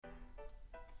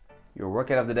Your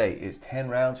workout of the day is 10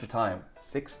 rounds for time,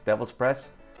 6 devil's press,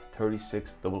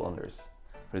 36 double unders.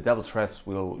 For the devil's press,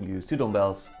 we'll use 2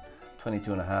 dumbbells,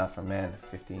 22.5 for men,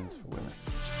 15s for women.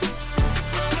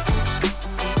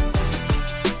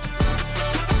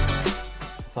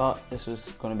 I thought this was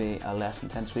going to be a less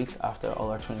intense week after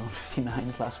all our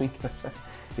 2159s last week.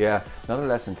 Yeah, not a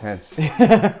less intense.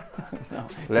 No,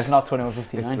 Less, it's not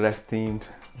 2159. It's less themed.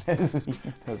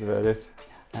 That's about it.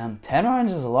 10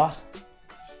 rounds is a lot.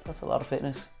 That's a lot of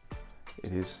fitness.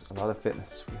 It is a lot of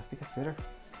fitness. We have to get fitter.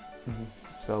 Mm-hmm.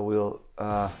 So we'll,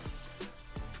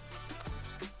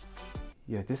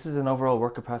 this is an overall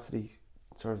work capacity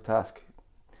sort of task.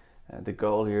 The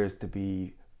goal here is to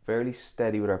be fairly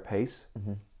steady with our pace.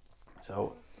 Mm-hmm.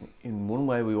 So in one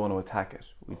way we want to attack it.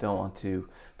 We don't want to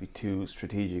be too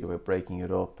strategic about breaking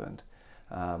it up, and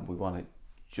we want to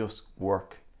just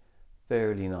work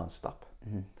fairly non-stop.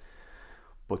 Mm-hmm.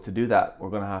 But to do that, we're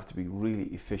going to have to be really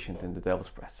efficient in the devil's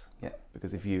press. Yeah.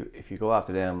 Because if you go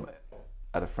after them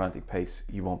at a frantic pace,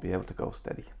 you won't be able to go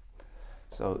steady.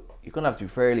 So you're going to have to be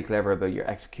fairly clever about your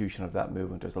execution of that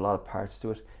movement. There's a lot of parts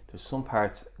to it. There's some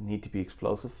parts need to be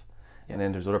explosive, and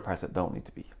then there's other parts that don't need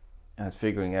to be. And it's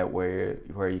figuring out where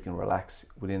you can relax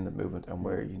within the movement and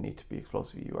where you need to be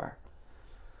explosive you are.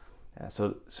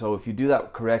 So if you do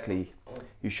that correctly,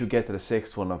 you should get to the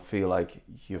 6th one and feel like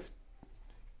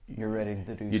you're ready to do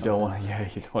something. You don't want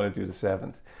to do the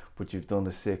 7th, but you've done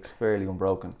the 6th fairly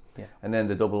unbroken. Yeah. And then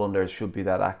the double unders should be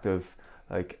that active,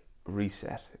 like,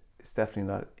 reset. It's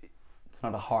definitely not. It's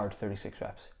not a hard 36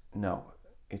 reps. No,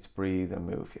 it's breathe and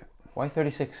move. Yeah. Why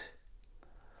 36?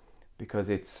 Because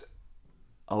it's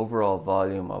overall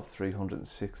volume of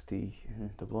 360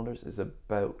 double unders is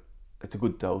it's a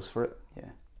good dose for it.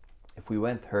 Yeah. If we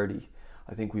went 30,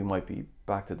 I think we might be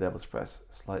back to devil's press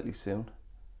slightly soon.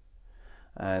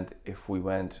 And if we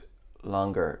went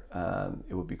longer,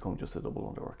 it would become just a double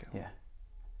under workout. Yeah.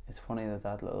 It's funny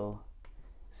that little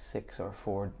 6 or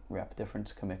 4 rep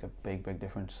difference can make a big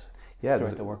difference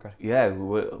throughout the workout. Yeah,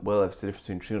 well, it's the difference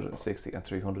between 360 and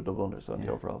 300 double unders on the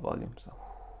overall volume. So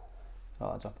it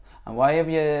all adds up. And why have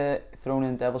you thrown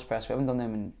in devil's press? We haven't done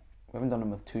them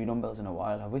with 2 dumbbells in a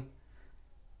while, have we?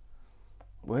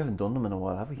 We haven't done them in a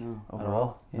while, have we? No, overall? at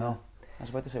all. Yeah. No. I was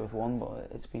about to say with 1, but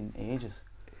it's been ages.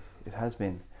 It has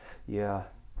been. Yeah.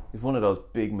 It's one of those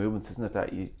big movements, isn't it,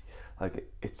 that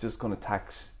it's just going to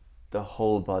tax the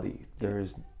whole body. Yeah. There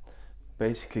is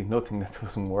basically nothing that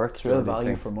doesn't work. It's real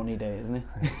value for money day, isn't it?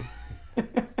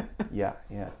 Yeah.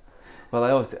 Well, I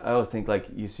always think, like,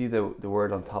 you see the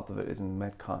word on top of it is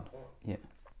Metcon. Yeah.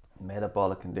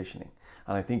 Metabolic conditioning.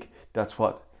 And I think that's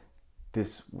what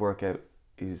this workout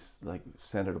is, like,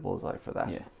 centered a bullseye for that.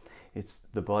 Yeah. It's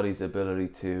the body's ability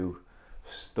to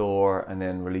store and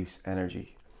then release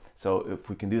energy. So if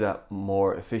we can do that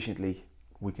more efficiently,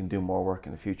 we can do more work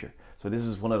in the future. So this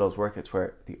is one of those workouts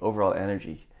where the overall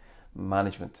energy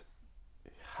management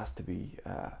has to be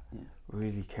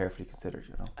really carefully considered,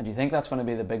 you know. And do you think that's going to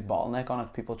be the big bottleneck on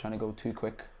it? People trying to go too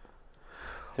quick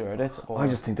throughout it? Or? I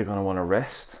just think they're going to want to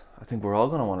rest. I think we're all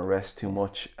going to want to rest too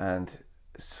much, and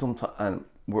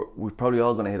we're probably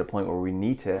all going to hit a point where we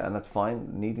need to, and that's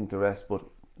fine, needing to rest, but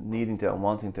needing to and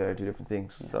wanting to are 2 different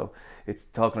things. Yeah. So it's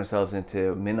talking ourselves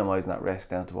into minimizing that rest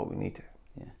down to what we need to.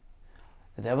 Yeah.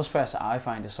 The devil's press, I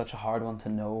find, is such a hard one to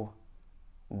know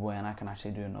when I can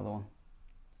actually do another one.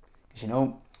 Because you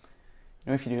know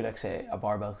if you do, like, say, a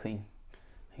barbell clean,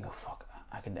 you go, fuck,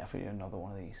 I can definitely do another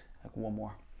one of these, like one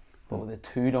more. But with the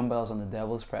 2 dumbbells on the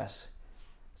devil's press,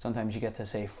 sometimes you get to,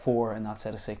 say, 4 in that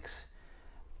set of 6,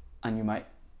 and you might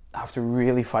have to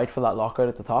really fight for that lockout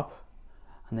at the top,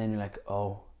 and then you're like,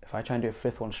 oh, if I try and do a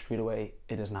 5th one straight away,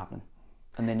 it isn't happening.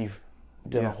 And then you've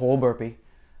done a whole burpee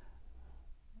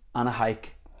and a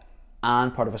hike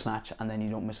and part of a snatch, and then you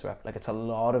don't miss the rep. Like, it's a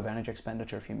lot of energy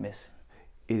expenditure if you miss.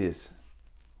 It is.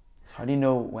 So how do you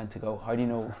know when to go? How do you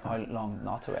know how long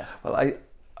not to rest? Well,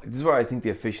 this is where I think the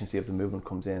efficiency of the movement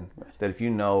comes in. Right. That if you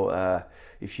know,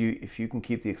 if you can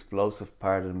keep the explosive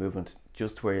part of the movement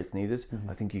just where it's needed,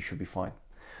 I think you should be fine.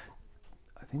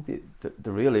 I think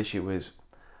the real issue is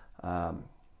that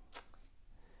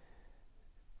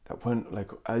when,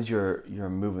 like, as you're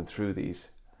moving through these,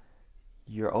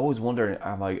 you're always wondering,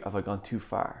 have I gone too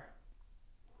far?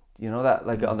 You know that,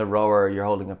 like, on the rower, you're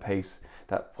holding a pace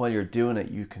that while you're doing it,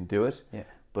 you can do it. Yeah.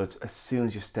 But as soon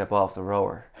as you step off the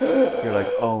rower, you're like,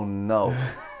 oh no.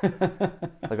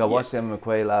 Like, I watched Emma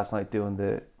McQuaid last night doing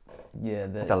the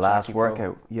last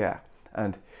workout. Yeah.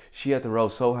 And she had to row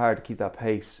so hard to keep that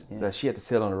pace that she had to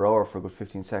sit on the rower for a good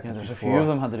 15 seconds. Yeah, there's a few of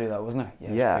them had to do that, wasn't there?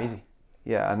 Yeah, it was crazy.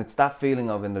 Yeah, and it's that feeling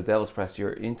of, in the devil's press,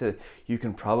 you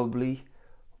can probably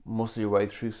muscle your way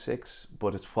through 6,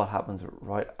 but it's what happens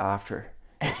right after.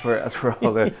 That's where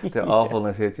all the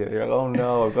awfulness hits you. You're like, oh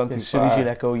no, I've gone too far. As soon as you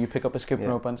let go, you pick up a skipping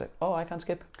Yeah. rope and it's like, oh, I can't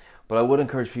skip. But I would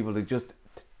encourage people to just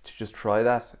try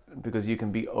that, because you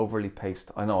can be overly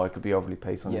paced. I know I could be overly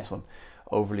paced on Yeah. this one,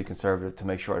 overly conservative to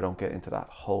make sure I don't get into that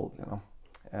hole, you know.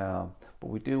 But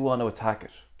we do want to attack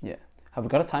it. Yeah. Have we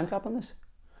got a time cap on this?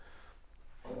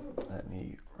 Let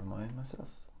me remind myself.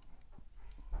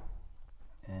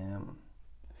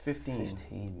 15.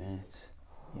 15 minutes.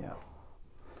 Yeah.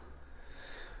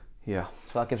 Yeah.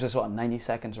 So that gives us, what, 90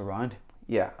 seconds a round?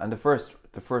 Yeah, and the first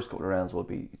couple of rounds will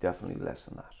be definitely less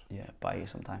than that. Yeah, buy you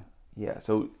some time. Yeah,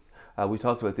 so we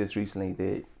talked about this recently.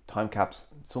 The time caps,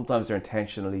 sometimes they're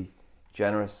intentionally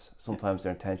generous, sometimes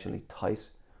they're intentionally tight,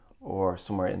 or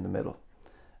somewhere in the middle.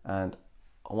 And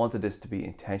I wanted this to be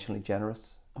intentionally generous.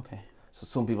 Okay. So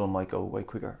some people might go way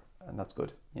quicker, and that's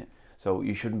good. Yeah. So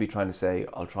you shouldn't be trying to say,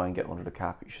 I'll try and get under the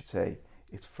cap. You should say,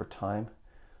 it's for time.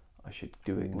 I should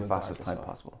do it in the fastest time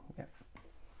possible. Yeah.